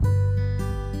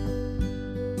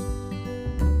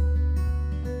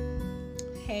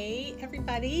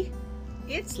everybody,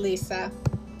 it's Lisa.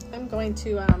 I'm going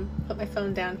to put my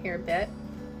phone down here a bit.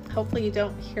 Hopefully you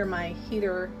don't hear my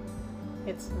heater.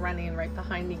 It's running right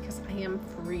behind me because I am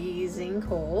freezing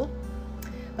cold.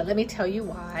 But let me tell you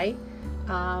why.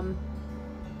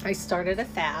 I started a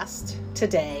fast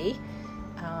today.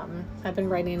 I've been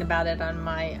writing about it on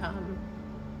my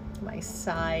my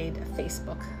side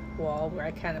Facebook wall where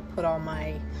I kind of put all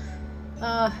my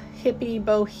hippie,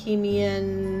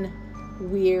 bohemian,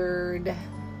 weird,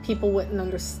 people wouldn't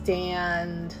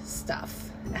understand stuff.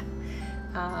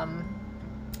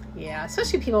 Yeah,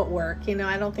 especially people at work. You know,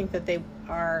 I don't think that they're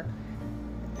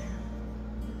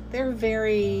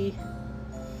very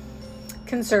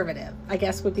conservative, I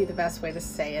guess would be the best way to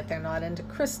say it. They're not into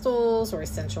crystals or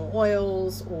essential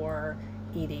oils or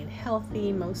eating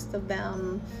healthy, most of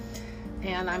them.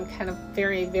 And I'm kind of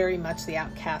very, very much the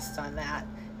outcast on that.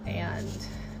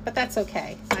 But that's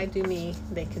okay. I do me,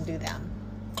 they can do them.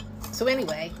 So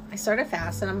anyway, I started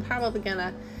fast, and I'm probably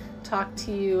gonna talk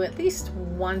to you at least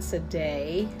once a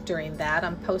day during that.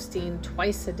 I'm posting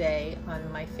twice a day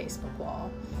on my Facebook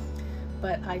wall.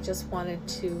 But I just wanted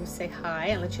to say hi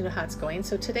and let you know how it's going.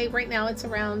 So today, right now, it's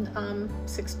around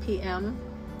 6 p.m.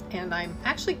 and I'm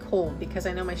actually cold because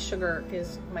I know my sugar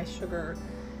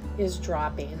is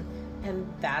dropping,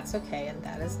 and that's okay, and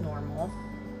that is normal.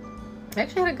 I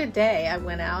actually had a good day. I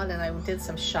went out and I did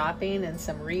some shopping and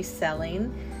some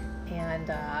reselling, and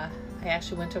I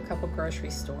actually went to a couple grocery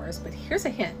stores. But here's a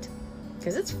hint,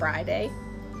 because it's Friday.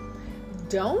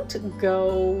 Don't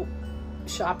go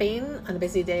shopping on a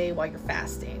busy day while you're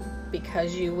fasting,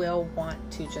 because you will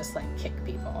want to just like kick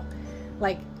people.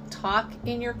 Like, talk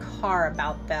in your car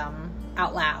about them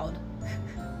out loud.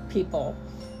 People.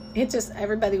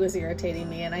 Everybody was irritating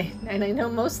me, and I know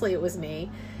mostly it was me.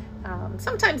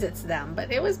 Sometimes it's them,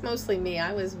 but it was mostly me.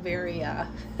 I was very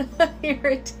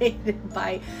irritated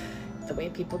by the way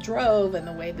people drove and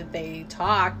the way that they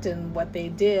talked and what they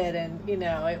did, and you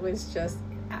know, it was just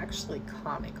actually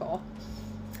comical.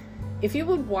 If you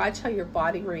would watch how your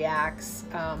body reacts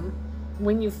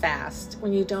when you fast,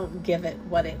 when you don't give it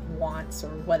what it wants or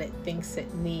what it thinks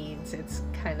it needs, it's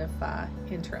kind of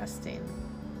interesting.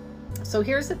 So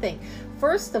here's the thing.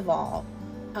 First of all,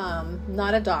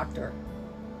 not a doctor.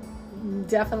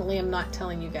 Definitely am not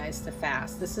telling you guys to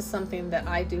fast. This is something that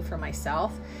I do for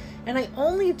myself, and I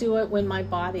only do it when my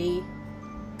body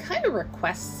kind of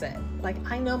requests it. Like,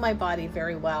 I know my body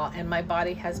very well, and my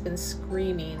body has been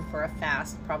screaming for a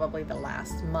fast probably the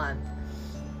last month.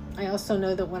 I also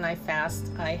know that when I fast,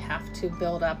 I have to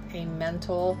build up a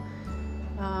mental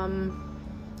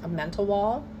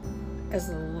wall as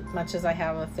much as I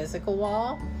have a physical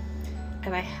wall,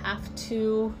 and I have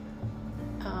to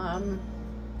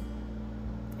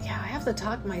I have to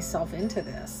talk myself into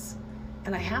this,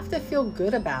 and I have to feel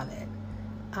good about it.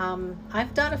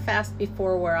 I've done a fast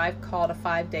before where I've called a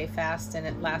 5-day fast, and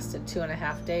it lasted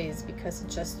 2.5 days because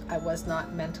I was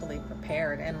not mentally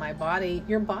prepared, and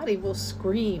your body will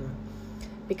scream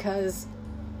because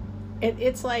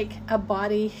it's like a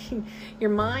body, your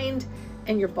mind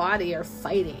and your body are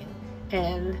fighting.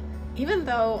 And even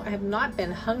though I have not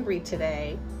been hungry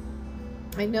today,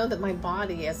 I know that my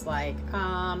body is like,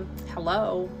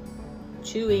 hello,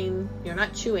 chewing, you're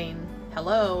not chewing,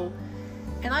 hello.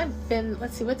 And I've been,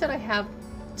 let's see, what did I have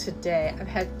today? I've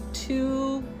had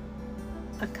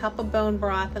a cup of bone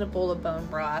broth and a bowl of bone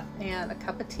broth and a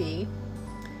cup of tea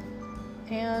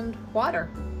and water.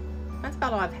 That's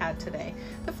about all I've had today.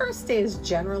 The first day is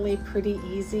generally pretty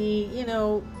easy. You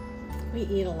know, we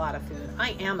eat a lot of food.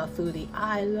 I am a foodie.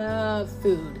 I love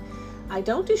food. I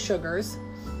don't do sugars.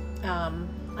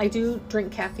 I do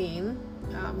drink caffeine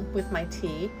with my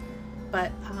tea,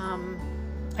 but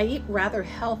I eat rather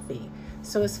healthy.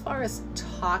 So as far as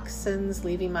toxins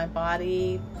leaving my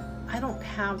body, I don't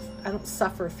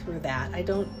suffer through that. I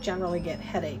don't generally get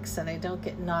headaches, and I don't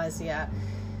get nausea.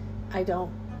 I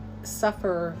don't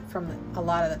suffer from a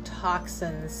lot of the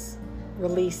toxins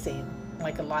releasing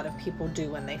like a lot of people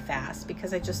do when they fast,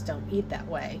 because I just don't eat that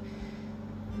way.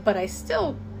 But I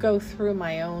still go through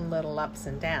my own little ups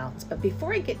and downs. But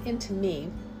before I get into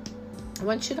me, I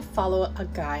want you to follow a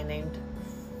guy named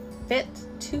Fit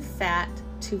to Fat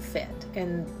to Fit.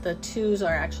 And the 2s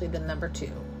are actually the number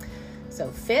 2. So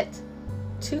Fit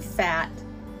to Fat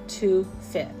to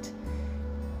Fit.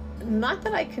 Not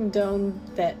that I condone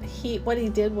that. What he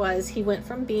did was he went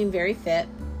from being very fit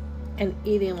and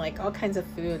eating like all kinds of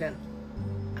food, and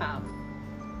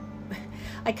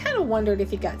I kind of wondered if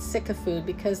he got sick of food,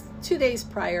 because 2 days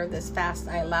prior to this fast,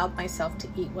 I allowed myself to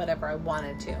eat whatever I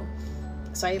wanted to.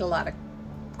 So I ate a lot of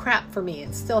crap for me.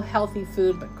 It's still healthy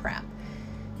food, but crap.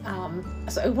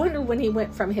 So I wonder when he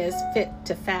went from his fit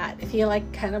to fat, if he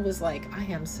like kind of was like, I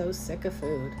am so sick of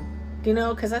food, you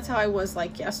know, because that's how I was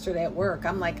like yesterday at work.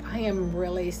 I'm like, I am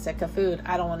really sick of food.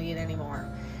 I don't want to eat anymore.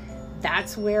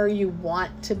 That's where you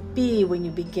want to be when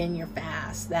you begin your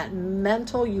fast. That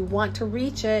mental, you want to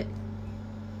reach it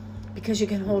because you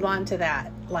can hold on to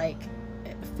that. Like,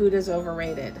 food is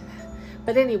overrated.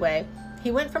 But anyway,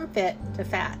 he went from fit to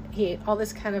fat. He ate all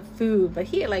this kind of food, but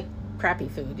he ate like crappy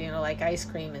food, you know, like ice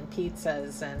cream and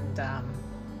pizzas and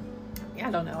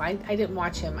I don't know. I didn't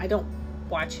watch him. I don't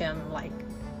watch him like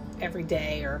every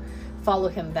day or follow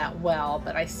him that well,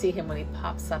 but I see him when he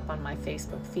pops up on my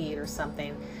Facebook feed or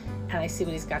something, and I see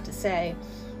what he's got to say.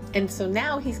 And so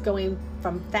now he's going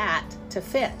from fat to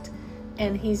fit,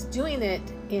 and he's doing it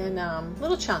in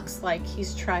little chunks. Like,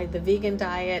 he's tried the vegan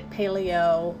diet,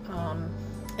 paleo,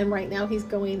 and right now he's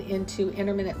going into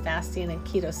intermittent fasting and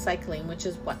keto cycling, which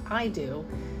is what I do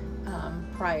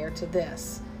prior to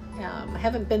this. I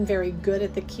haven't been very good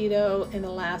at the keto in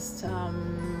the last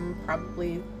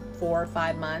probably 4 or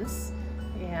 5 months.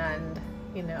 And,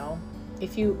 you know,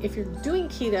 if you're doing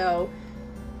keto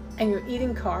and you're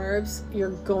eating carbs,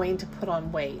 you're going to put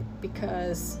on weight,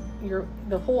 because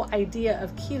the whole idea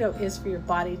of keto is for your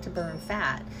body to burn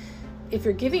fat. If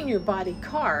you're giving your body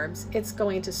carbs, it's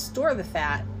going to store the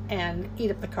fat and eat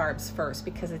up the carbs first,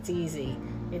 because it's easy.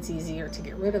 It's easier to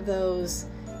get rid of those,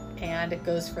 and it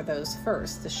goes for those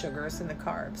first, the sugars and the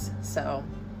carbs. So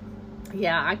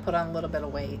yeah, I put on a little bit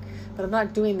of weight, but I'm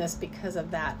not doing this because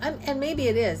of that. And maybe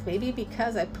it is. Maybe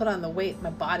because I put on the weight, my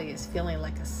body is feeling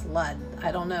like a slud.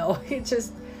 I don't know.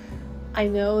 I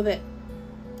know that,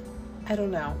 I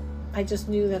don't know. I just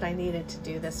knew that I needed to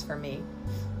do this for me.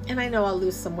 And I know I'll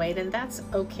lose some weight, and that's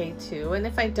okay too. And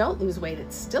if I don't lose weight,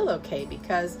 it's still okay,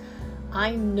 because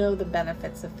I know the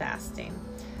benefits of fasting.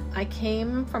 I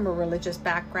came from a religious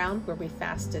background where we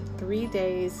fasted 3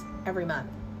 days every month.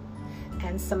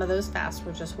 And some of those fasts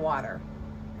were just water.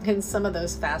 And some of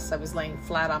those fasts I was laying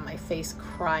flat on my face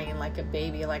crying like a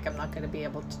baby, like I'm not going to be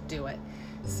able to do it.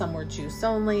 Some were juice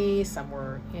only, some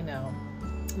were, you know,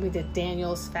 we did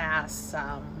Daniel's fasts.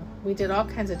 We did all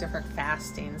kinds of different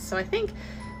fastings. So I think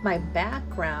my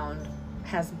background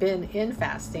has been in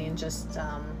fasting, just,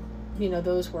 you know,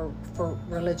 those were for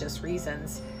religious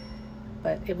reasons.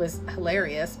 But it was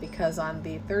hilarious, because on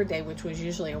the third day, which was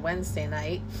usually a Wednesday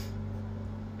night,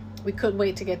 we couldn't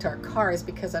wait to get to our cars,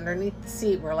 because underneath the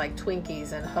seat were like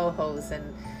Twinkies and Ho-Hos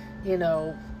and, you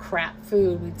know, crap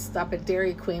food. We'd stop at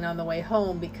Dairy Queen on the way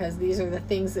home, because these are the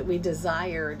things that we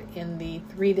desired in the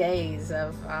 3 days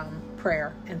of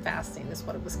prayer and fasting, is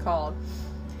what it was called.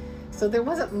 So there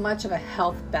wasn't much of a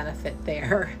health benefit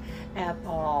there at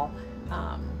all.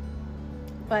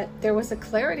 But there was a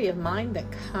clarity of mind that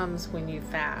comes when you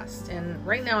fast. And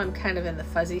right now I'm kind of in the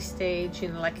fuzzy stage. You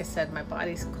know, like I said, my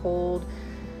body's cold.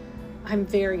 I'm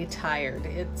very tired.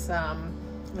 It's,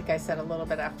 like I said, a little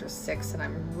bit after 6, and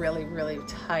I'm really, really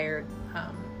tired.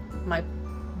 My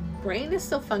brain is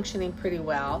still functioning pretty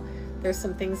well. There's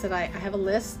some things that I have a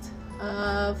list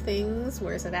of things,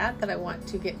 where's it at, that I want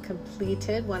to get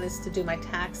completed. One is to do my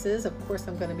taxes. Of course,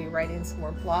 I'm going to be writing some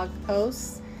more blog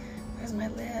posts. Where's my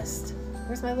list?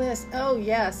 Oh,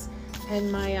 yes.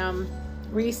 And my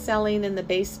reselling in the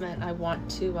basement, I want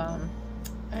to...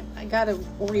 I got to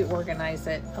reorganize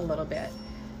it a little bit.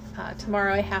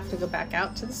 Tomorrow I have to go back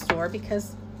out to the store,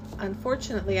 because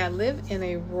unfortunately I live in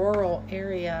a rural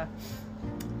area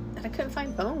and I couldn't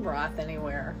find bone broth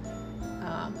anywhere.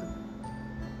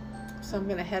 So I'm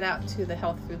going to head out to the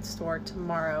health food store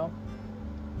tomorrow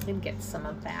and get some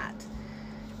of that.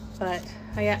 But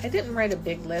I didn't write a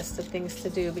big list of things to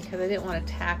do, because I didn't want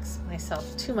to tax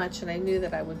myself too much, and I knew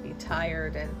that I would be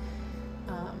tired. And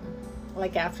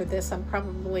like after this, I'm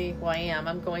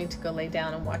going to go lay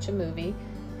down and watch a movie,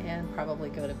 and probably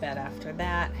go to bed after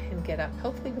that, and get up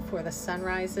hopefully before the sun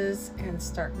rises and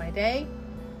start my day.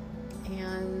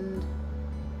 And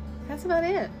that's about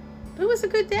it. But it was a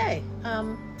good day.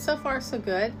 So far so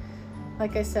good.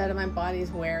 Like I said, my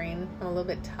body's wearing. I'm a little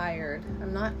bit tired.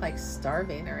 I'm not like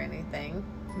starving or anything.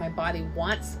 My body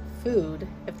wants food,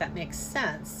 if that makes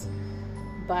sense.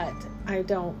 But I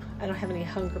don't have any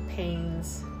hunger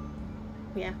pains.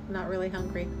 Yeah, I'm not really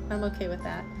hungry. I'm okay with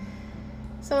that.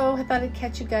 So I thought I'd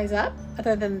catch you guys up.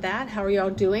 Other than that, how are y'all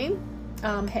doing?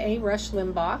 Hey, Rush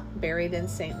Limbaugh, buried in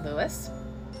St. Louis.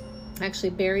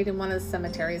 Actually buried in one of the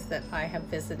cemeteries that I have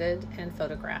visited and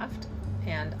photographed.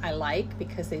 And I like,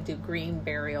 because they do green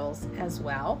burials as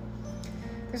well.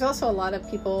 There's also a lot of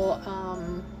people,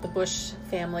 the Bush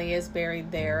family is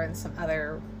buried there, and some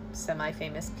other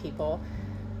semi-famous people.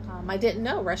 I didn't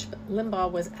know Rush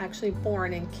Limbaugh was actually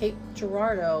born in Cape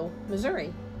Girardeau,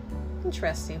 Missouri.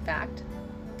 Interesting fact.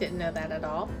 Didn't know that at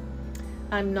all.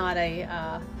 I'm not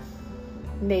a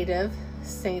native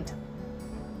St.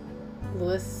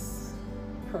 Louis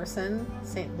person.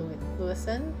 St.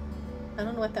 Louisan? I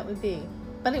don't know what that would be.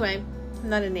 But anyway, I'm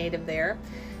not a native there.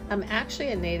 I'm actually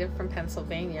a native from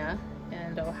Pennsylvania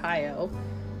and Ohio.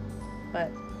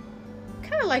 But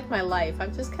kind of like my life.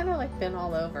 I've just kind of like been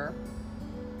all over.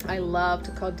 I love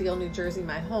to call Deal, New Jersey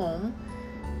my home.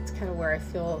 It's kind of where I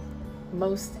feel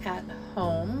most at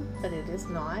home, but it is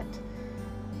not.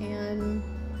 And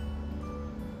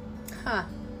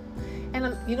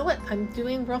you know what I'm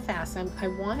doing real fast? I'm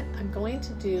going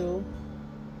to do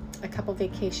a couple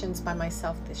vacations by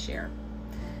myself this year.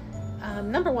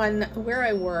 Number one, where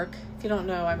I work, if you don't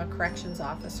know, I'm a corrections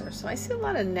officer, so I see a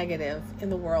lot of negative in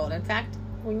the world. In fact,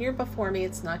 when you're before me,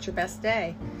 it's not your best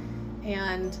day.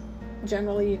 And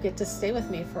generally you get to stay with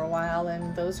me for a while,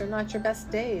 and those are not your best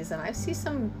days. And I see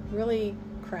some really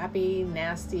crappy,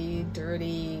 nasty,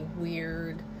 dirty,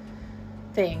 weird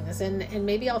things. And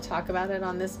maybe I'll talk about it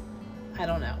on this. I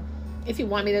don't know. If you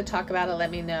want me to talk about it,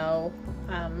 let me know.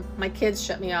 My kids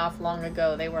shut me off long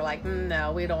ago. They were like,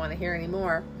 no, we don't want to hear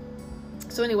anymore.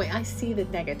 So anyway, I see the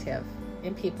negative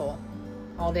in people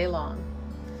all day long.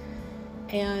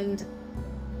 And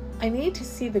I need to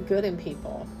see the good in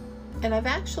people. And I've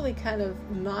actually kind of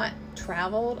not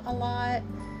traveled a lot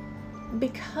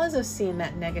because of seeing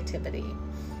that negativity.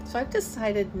 So I've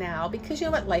decided now, because you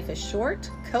know what, life is short.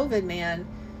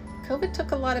 COVID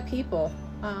took a lot of people.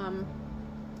 I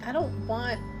don't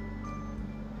want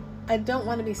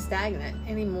to be stagnant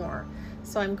anymore.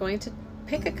 So I'm going to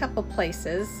pick a couple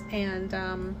places, and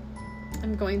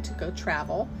I'm going to go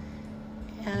travel.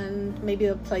 And maybe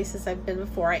the places I've been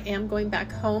before. I am going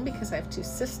back home because I have two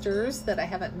sisters that I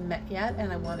haven't met yet,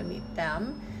 and I want to meet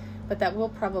them. But that will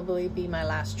probably be my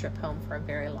last trip home for a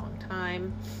very long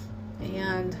time.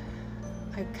 And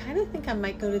I kind of think I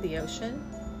might go to the ocean.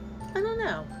 I don't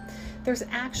know. There's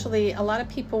actually a lot of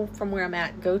people from where I'm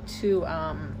at go to,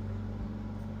 I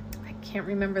can't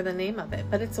remember the name of it,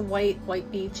 but it's a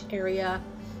white beach area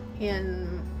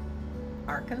in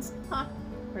Arkansas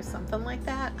or something like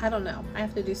that. I don't know. I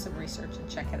have to do some research and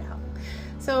check it out.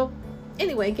 So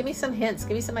anyway, give me some hints,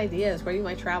 give me some ideas. Where you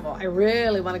might travel? I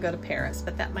really want to go to Paris,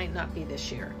 but that might not be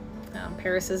this year.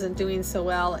 Paris isn't doing so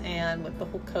well, and with the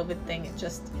whole COVID thing, it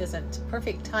just isn't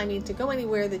perfect timing to go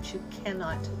anywhere that you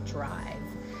cannot drive.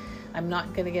 I'm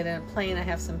not going to get in a plane. I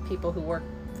have some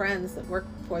friends that work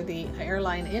for the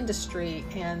airline industry,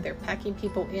 and they're packing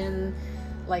people in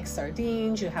like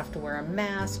sardines. You have to wear a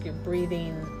mask. You're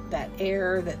breathing that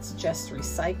air that's just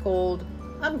recycled.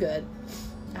 I'm good.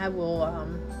 I will,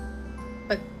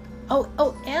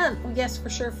 and yes, for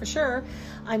sure,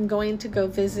 I'm going to go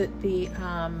visit the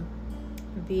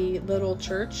little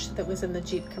church that was in the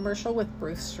Jeep commercial with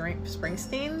Bruce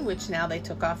Springsteen, which now they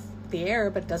took off the air,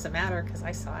 but it doesn't matter because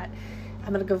I saw it. I'm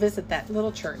going to go visit that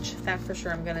little church. That for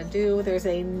sure I'm going to do. There's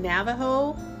a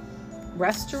Navajo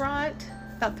restaurant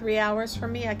about 3 hours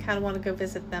from me. I kind of want to go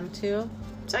visit them too.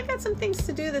 So I got some things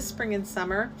to do this spring and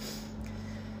summer.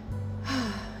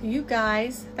 You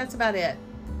guys, that's about it.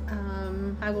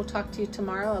 I will talk to you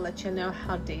tomorrow. I'll let you know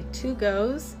how day 2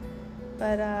 goes.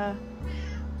 But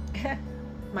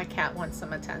my cat wants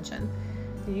some attention.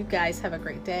 You guys have a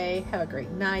great day. Have a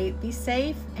great night. Be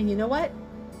safe. And you know what?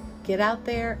 Get out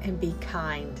there and be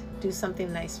kind. Do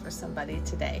something nice for somebody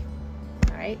today.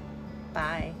 All right?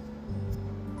 Bye.